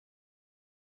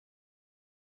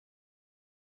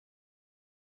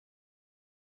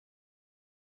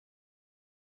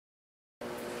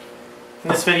In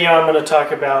this video I'm going to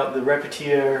talk about the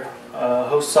Repetier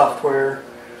host software,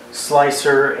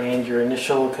 Sli3er, and your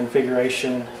initial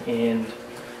configuration and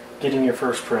getting your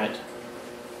first print.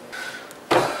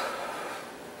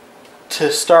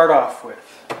 To start off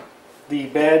with, the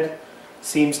bed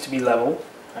seems to be level.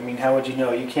 I mean, how would you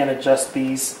know? You can adjust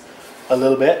these a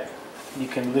little bit. You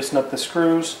can loosen up the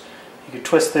screws. You can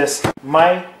twist this.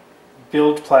 My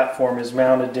build platform is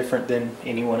mounted different than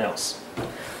anyone else.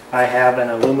 I have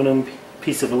an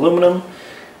piece of aluminum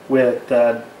with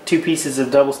 2 pieces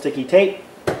of double sticky tape.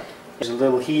 There's a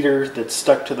little heater that's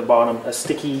stuck to the bottom, a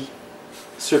sticky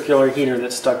circular heater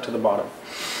that's stuck to the bottom.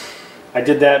 I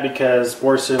did that because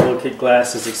borosilicate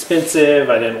glass is expensive.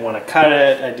 I didn't want to cut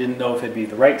it. I didn't know if it'd be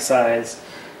the right size.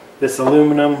 This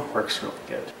aluminum works really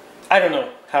good. I don't know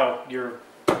how your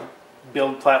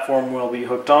build platform will be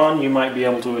hooked on. You might be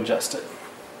able to adjust it.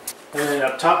 And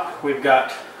up top we've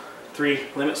got 3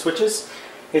 limit switches.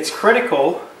 It's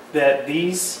critical that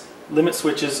these limit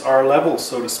switches are level,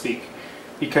 so to speak,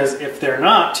 because if they're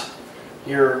not,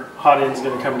 your hot end is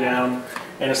going to come down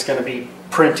and it's going to be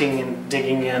printing and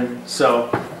digging in. So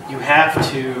you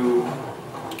have to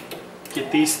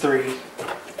get these 3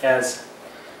 as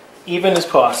even as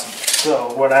possible.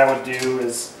 So what I would do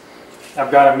is,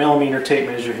 I've got a millimeter tape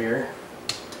measure here,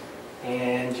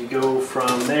 and you go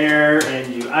from there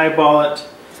and you eyeball it,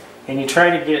 and you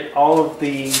try to get all of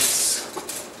these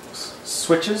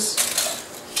switches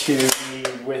to be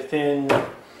within,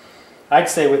 I'd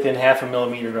say within ½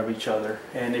 millimeter of each other.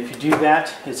 And if you do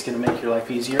that, it's going to make your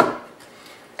life easier.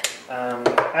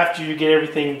 After you get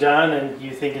everything done and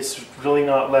you think it's really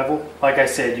not level, like I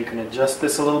said, you can adjust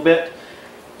this a little bit.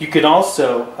 You can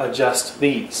also adjust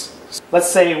these. Let's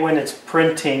say when it's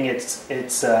printing, it's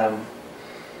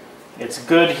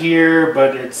good here,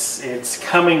 but it's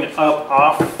coming up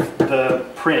off the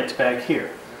print back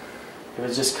here. If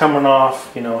it's just coming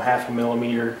off, you know, ½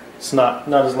 millimeter, it's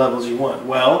not as level as you want.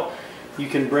 Well, you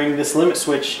can bring this limit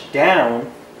switch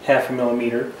down ½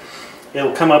 millimeter.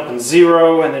 It'll come up in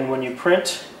 0, and then when you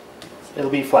print, it'll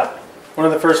be flat. One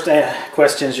of the first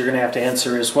questions you're going to have to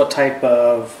answer is, what type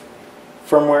of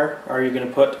firmware are you going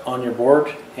to put on your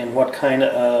board, and what kind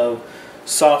of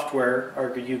software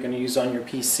are you going to use on your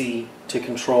PC to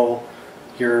control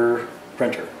your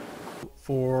printer?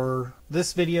 For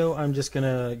this video, I'm just going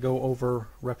to go over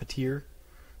Repetier,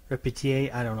 I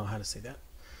don't know how to say that.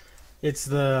 It's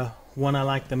the one I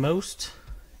like the most,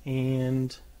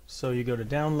 and so you go to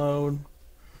download,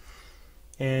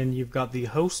 and you've got the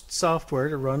host software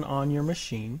to run on your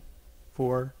machine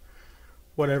for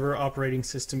whatever operating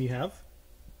system you have,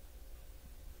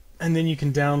 and then you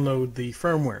can download the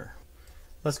firmware.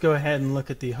 Let's go ahead and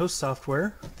look at the host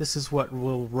software. This is what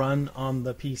will run on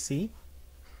the PC.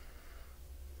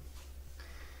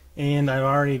 And I've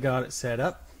already got it set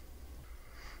up.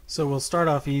 So we'll start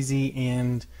off easy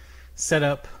and set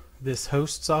up this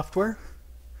host software.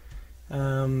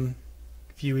 A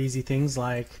few easy things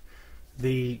like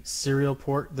the serial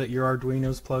port that your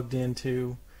Arduino's plugged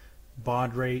into,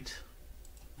 baud rate,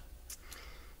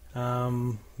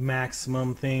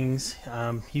 maximum things.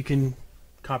 You can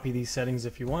copy these settings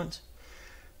if you want.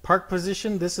 Park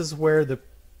position, this is where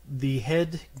the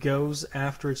head goes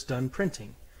after it's done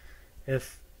printing.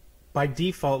 If by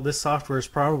default this software is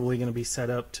probably going to be set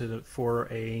up for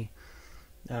a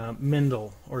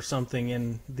Mendel or something,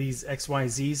 and these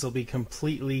XYZs will be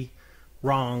completely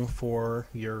wrong for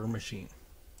your machine.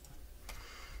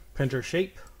 Printer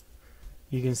shape,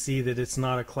 you can see that it's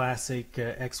not a classic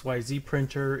XYZ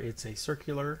printer, it's a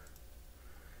circular.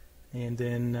 And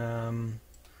then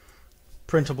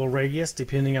printable radius,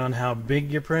 depending on how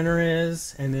big your printer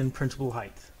is, and then printable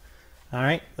height.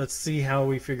 Alright, let's see how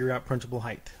we figure out printable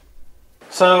height.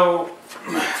 So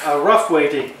a rough way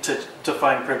to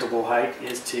find printable height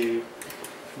is to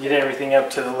get everything up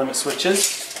to the limit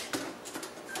switches.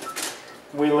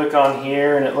 We look on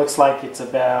here and it looks like it's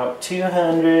about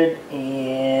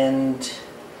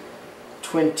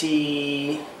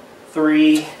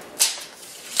 223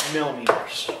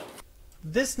 millimeters.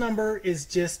 This number is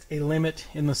just a limit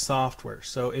in the software.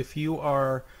 So if you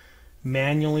are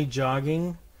manually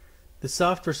jogging, the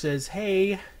software says,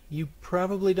 hey, you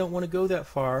probably don't want to go that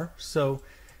far. So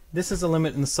this is a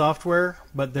limit in the software,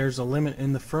 but there's a limit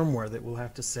in the firmware that we'll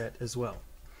have to set as well.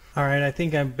 Alright, I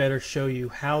think I better show you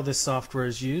how this software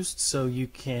is used so you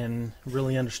can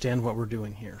really understand what we're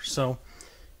doing here. So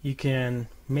you can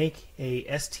make a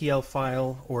STL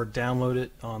file or download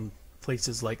it on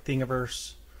places like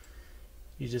Thingiverse.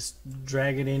 You just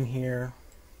drag it in here.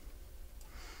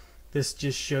 This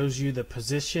just shows you the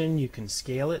position. You can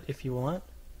scale it if you want.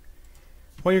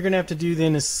 What you're going to have to do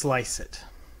then is slice it.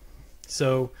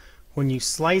 So when you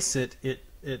slice it,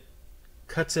 it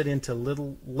cuts it into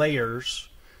little layers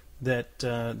that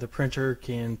the printer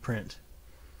can print.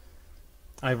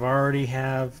 I've already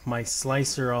have my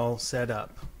slicer all set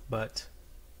up, but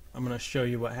I'm going to show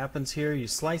you what happens here. You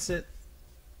slice it,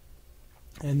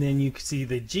 and then you can see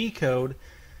the G code.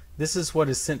 This is what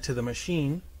is sent to the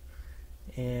machine,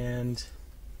 and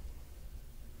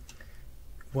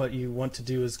what you want to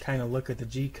do is kind of look at the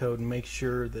G code and make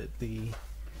sure that the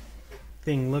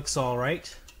thing looks all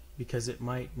right, because it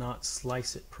might not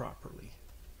slice it properly,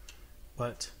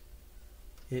 but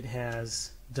it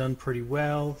has done pretty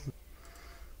well.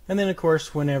 And then of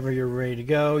course, whenever you're ready to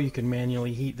go, you can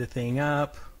manually heat the thing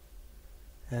up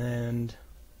and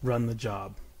run the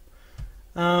job.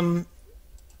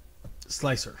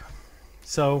 Slicer.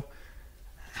 So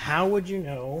how would you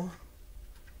know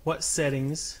what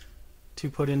settings to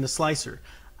put in the slicer?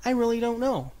 I really don't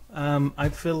know.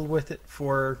 I've fiddled with it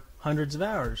for hundreds of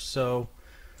hours. So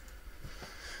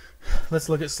let's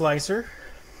look at slicer.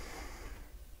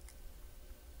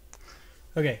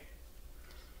 Okay,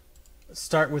 let's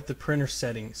start with the printer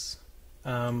settings.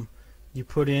 You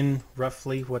put in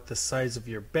roughly what the size of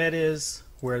your bed is,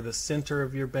 where the center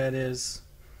of your bed is,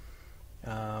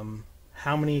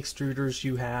 how many extruders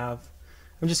you have.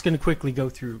 I'm just going to quickly go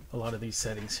through a lot of these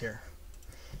settings here.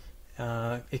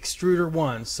 Extruder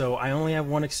 1, so I only have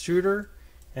one extruder,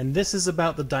 and this is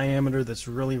about the diameter that's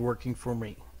really working for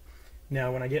me.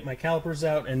 Now when I get my calipers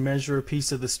out and measure a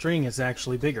piece of the string, it's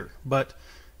actually bigger, but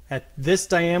at this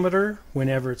diameter,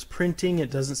 whenever it's printing,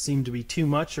 it doesn't seem to be too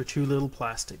much or too little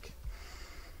plastic.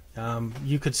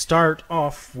 You could start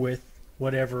off with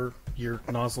whatever your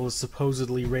nozzle is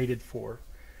supposedly rated for.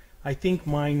 I think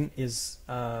mine is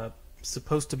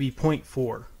supposed to be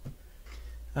 0.4.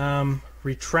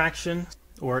 Retraction,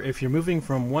 or if you're moving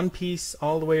from one piece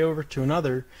all the way over to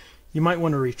another, you might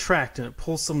want to retract, and it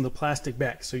pulls some of the plastic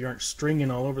back so you aren't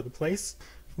stringing all over the place.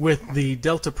 With the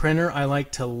Delta printer, I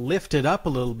like to lift it up a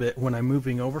little bit when I'm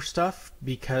moving over stuff,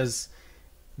 because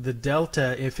the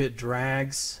Delta, if it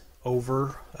drags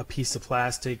over a piece of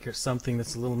plastic or something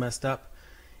that's a little messed up,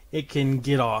 it can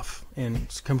get off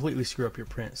and completely screw up your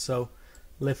print. So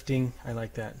lifting, I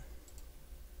like that.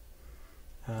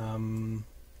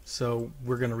 So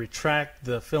we're going to retract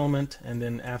the filament, and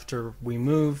then after we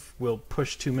move, we'll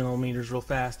push 2 millimeters real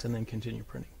fast and then continue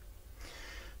printing.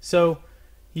 So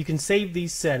you can save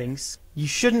these settings. You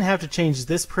shouldn't have to change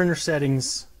this printer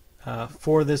settings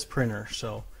for this printer,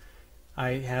 so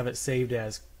I have it saved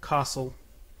as Kossel.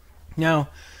 Now,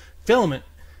 filament,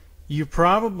 you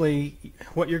probably,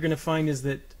 what you're going to find is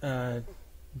that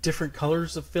different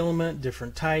colors of filament,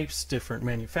 different types, different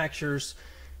manufacturers,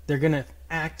 they're going to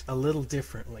act a little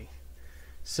differently.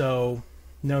 So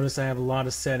notice I have a lot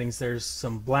of settings. There's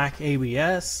some black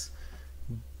ABS,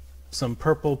 some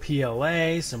purple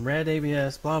PLA, some red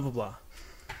ABS, blah blah blah.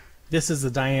 This is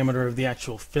the diameter of the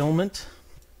actual filament.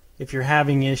 If you're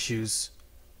having issues,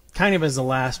 kind of as a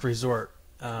last resort,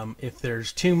 if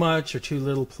there's too much or too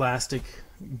little plastic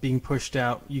being pushed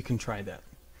out, you can try that.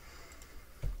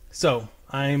 So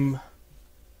I'm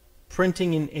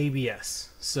printing in ABS.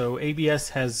 So ABS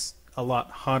has a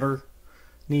lot hotter,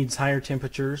 needs higher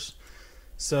temperatures.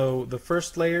 So the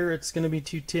first layer, it's going to be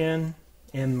 210,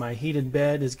 and my heated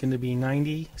bed is going to be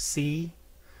 90 C,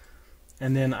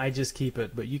 and then I just keep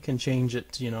it, but you can change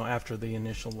it, you know, after the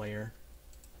initial layer.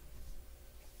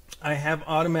 I have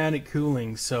automatic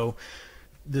cooling, so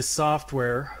the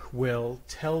software will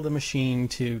tell the machine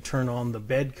to turn on the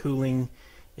bed cooling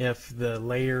if the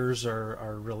layers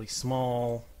are really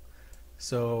small.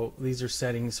 So these are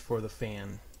settings for the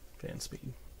fan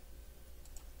speed.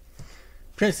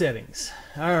 Print settings.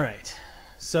 Alright,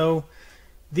 so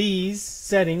these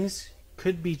settings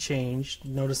could be changed.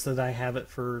 Notice that I have it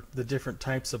for the different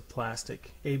types of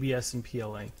plastic, ABS and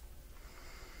PLA.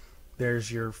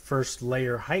 There's your first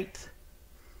layer height.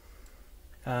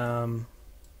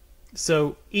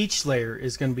 So each layer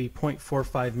is going to be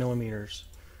 0.45 millimeters.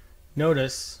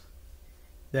 Notice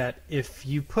that if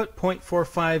you put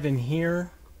 0.45 in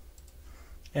here,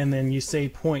 and then you say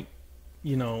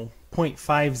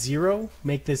 0.50,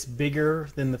 make this bigger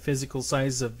than the physical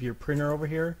size of your printer over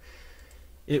here,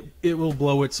 it will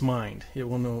blow its mind. It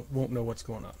won't know what's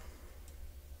going on.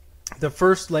 The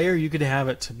first layer, you could have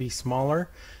it to be smaller,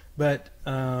 but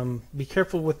be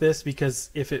careful with this, because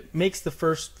if it makes the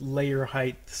first layer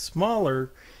height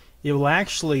smaller, it will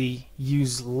actually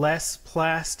use less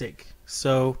plastic.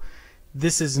 So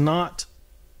this is not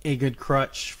a good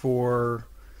crutch for,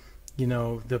 you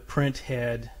know, the print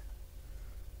head.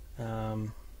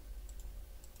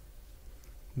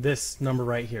 This number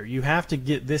right here, you have to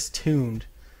get this tuned.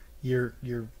 Your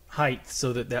height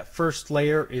so that that first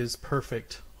layer is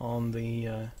perfect on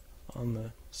the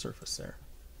surface there.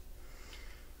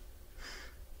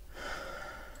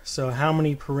 So how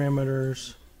many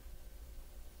perimeters?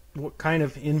 What kind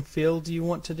of infill do you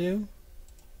want to do?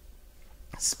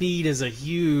 Speed is a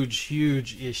huge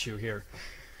issue here.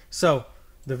 So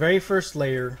the very first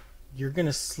layer, you're going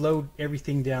to slow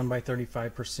everything down by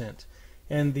 35%.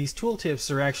 And these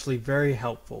tooltips are actually very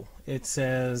helpful. It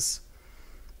says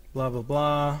blah blah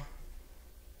blah.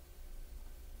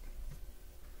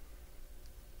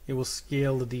 It will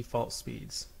scale the default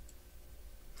speeds.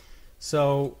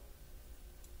 So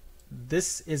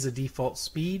this is a default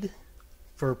speed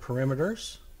for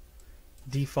perimeters,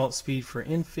 default speed for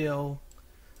infill,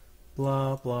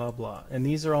 blah blah blah. And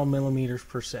these are all millimeters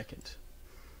per second.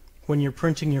 When you're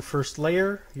printing your first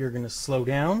layer, you're going to slow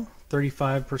down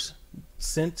 35%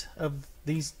 of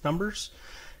these numbers,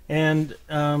 and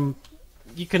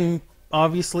you can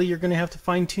obviously you're going to have to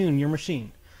fine-tune your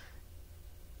machine.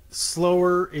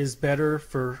 Slower is better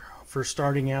for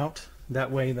starting out. That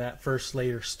way that first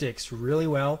layer sticks really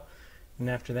well, and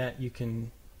after that you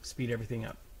can speed everything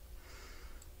up.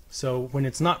 So when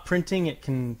it's not printing, it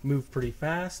can move pretty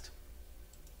fast.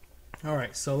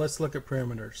 Alright, so let's look at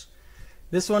perimeters.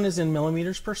 This one is in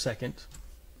millimeters per second.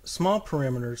 Small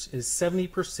perimeters is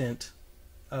 70%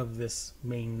 of this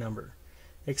main number.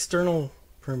 External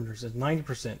perimeters is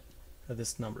 90% of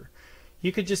this number.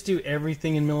 You could just do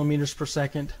everything in millimeters per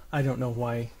second. I don't know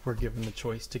why we're given the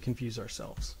choice to confuse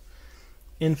ourselves.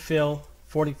 Infill,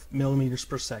 40 millimeters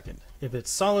per second. If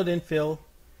it's solid infill,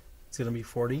 it's going to be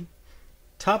 40.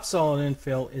 Top solid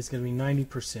infill is going to be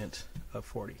 90% of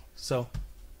 40. So,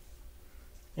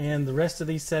 and the rest of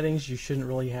these settings you shouldn't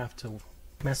really have to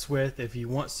mess with. If you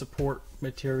want support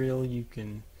material, you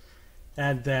can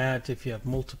add that. If you have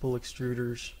multiple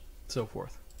extruders, so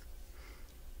forth.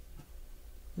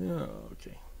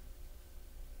 Okay.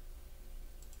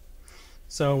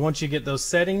 So once you get those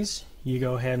settings, you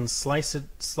go ahead and slice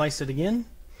it again.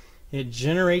 It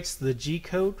generates the G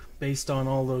code based on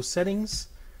all those settings,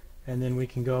 and then we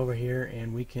can go over here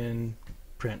and we can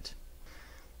print.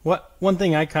 One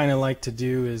thing I kind of like to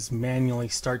do is manually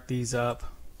start these up.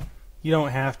 You don't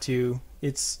have to.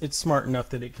 It's smart enough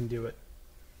that it can do it.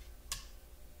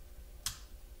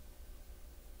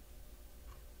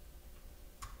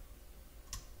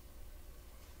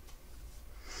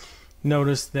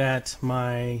 Notice that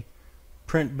my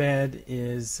print bed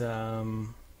is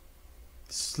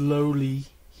slowly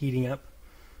heating up.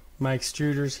 My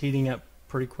extruder's heating up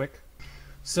pretty quick.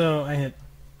 So I hit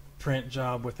print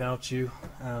job without you.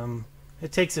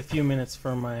 It takes a few minutes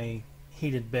for my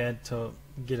heated bed to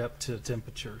get up to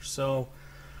temperature. So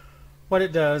what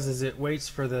it does is it waits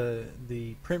for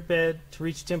the print bed to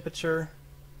reach temperature.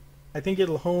 I think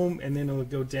it'll home and then it'll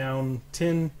go down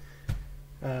 10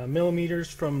 millimeters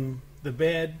from the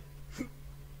bed.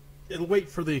 It'll wait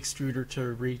for the extruder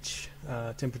to reach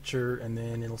temperature, and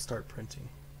then it'll start printing.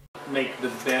 Make the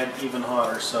bed even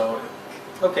hotter. So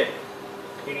okay,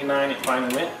 89 it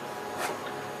finally went.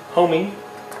 Homing.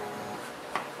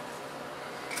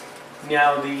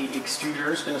 Now the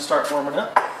extruder is going to start warming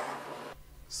up.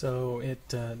 So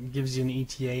it gives you an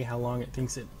ETA how long it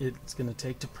thinks it's going to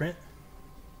take to print.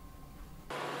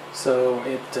 So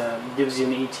it gives you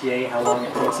an ETA how long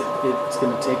it thinks it's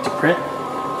going to take to print.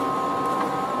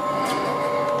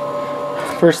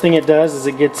 First thing it does is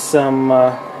it gets some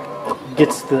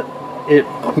it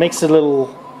makes a little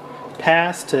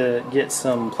pass to get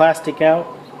some plastic out.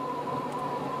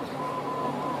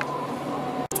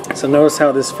 So notice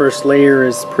how this first layer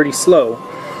is pretty slow.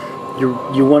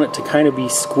 You want it to kind of be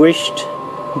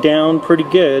squished down pretty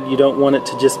good. You don't want it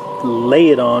to just lay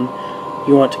it on.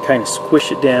 You want to kind of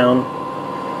squish it down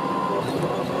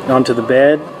onto the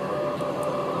bed.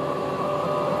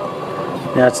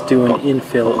 Now it's doing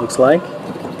infill, it looks like.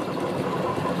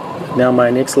 Now my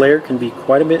next layer can be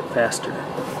quite a bit faster.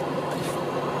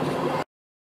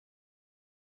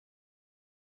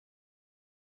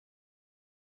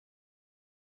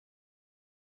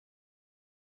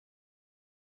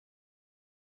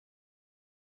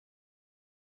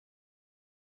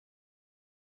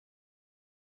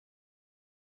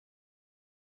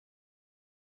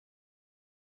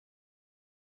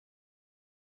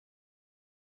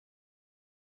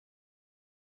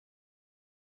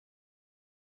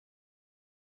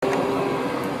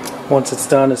 Once it's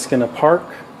done, it's going to park.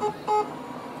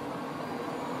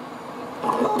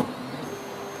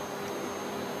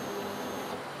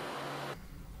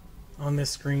 On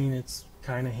this screen, it's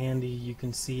kind of handy. You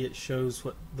can see it shows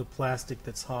what the plastic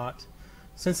that's hot.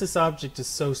 Since this object is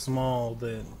so small,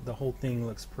 the whole thing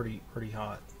looks pretty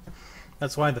hot.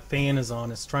 That's why the fan is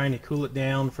on. It's trying to cool it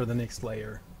down for the next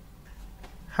layer.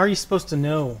 How are you supposed to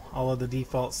know all of the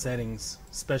default settings,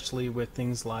 especially with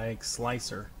things like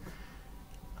Sli3er?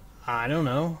 I don't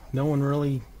know. No one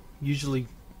really usually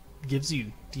gives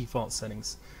you default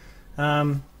settings.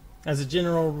 As a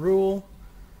general rule,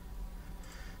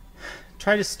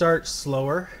 try to start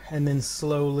slower and then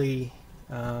slowly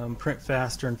print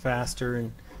faster and faster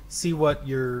and see what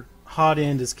your hot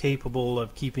end is capable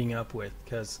of keeping up with,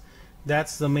 because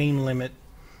that's the main limit.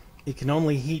 It can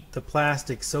only heat the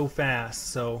plastic so fast,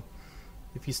 so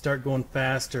if you start going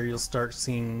faster, you'll start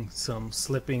seeing some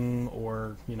slipping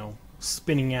or, you know,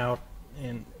 spinning out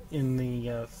in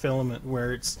the filament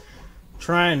where it's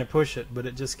trying to push it, but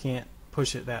it just can't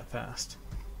push it that fast.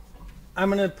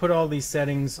 I'm going to put all these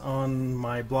settings on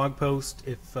my blog post.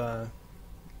 If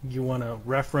you want to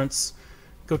reference,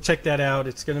 go check that out.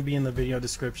 It's going to be in the video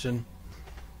description.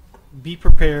 Be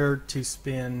prepared to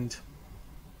spend,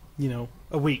 you know,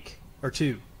 a week or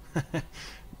two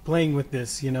playing with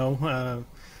this, you know,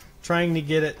 trying to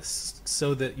get it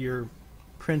so that your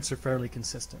prints are fairly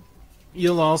consistent.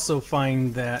 You'll also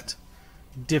find that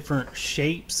different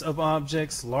shapes of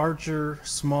objects, larger,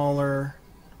 smaller,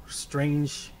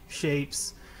 strange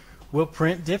shapes, will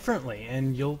print differently,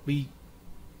 and you'll be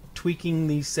tweaking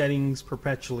these settings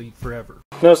perpetually forever.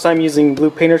 Notice I'm using blue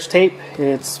painter's tape.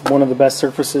 It's one of the best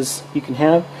surfaces you can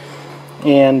have,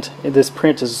 and this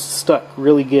print is stuck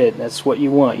really good. That's what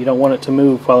you want. You don't want it to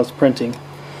move while it's printing.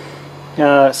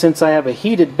 Since I have a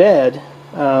heated bed,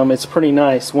 it's pretty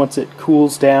nice. Once it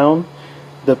cools down,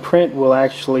 the print will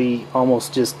actually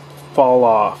almost just fall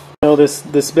off. You know,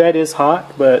 this bed is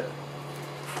hot, but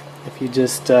if you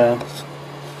just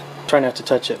try not to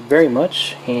touch it very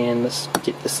much, and let's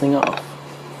get this thing off.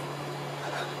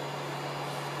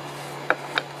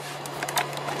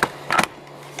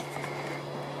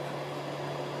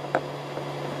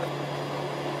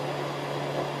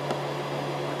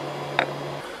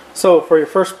 So for your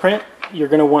first print, you're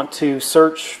going to want to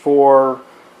search for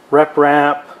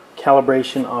Reprap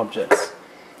Calibration Objects.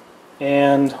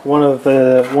 And one of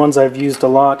the ones I've used a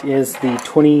lot is the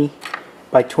 20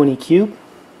 by 20 cube.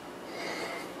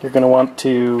 You're going to want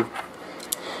to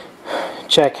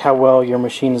check how well your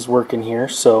machine is working here.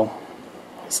 So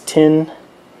it's 10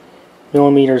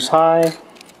 millimeters high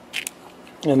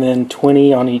and then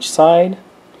 20 on each side.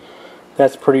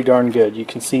 That's pretty darn good. You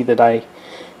can see that I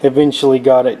eventually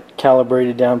got it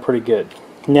calibrated down pretty good.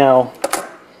 Now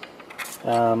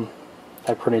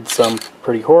I printed some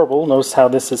pretty horrible. Notice how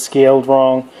this is scaled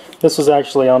wrong. This was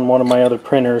actually on one of my other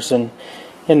printers, and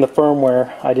in the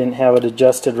firmware I didn't have it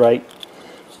adjusted right.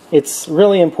 It's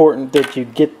really important that you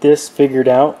get this figured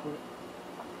out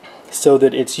so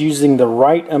that it's using the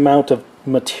right amount of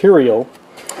material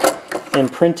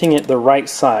and printing it the right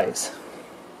size.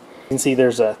 You can see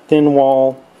there's a thin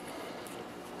wall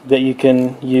that you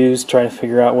can use trying to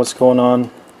figure out what's going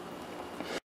on.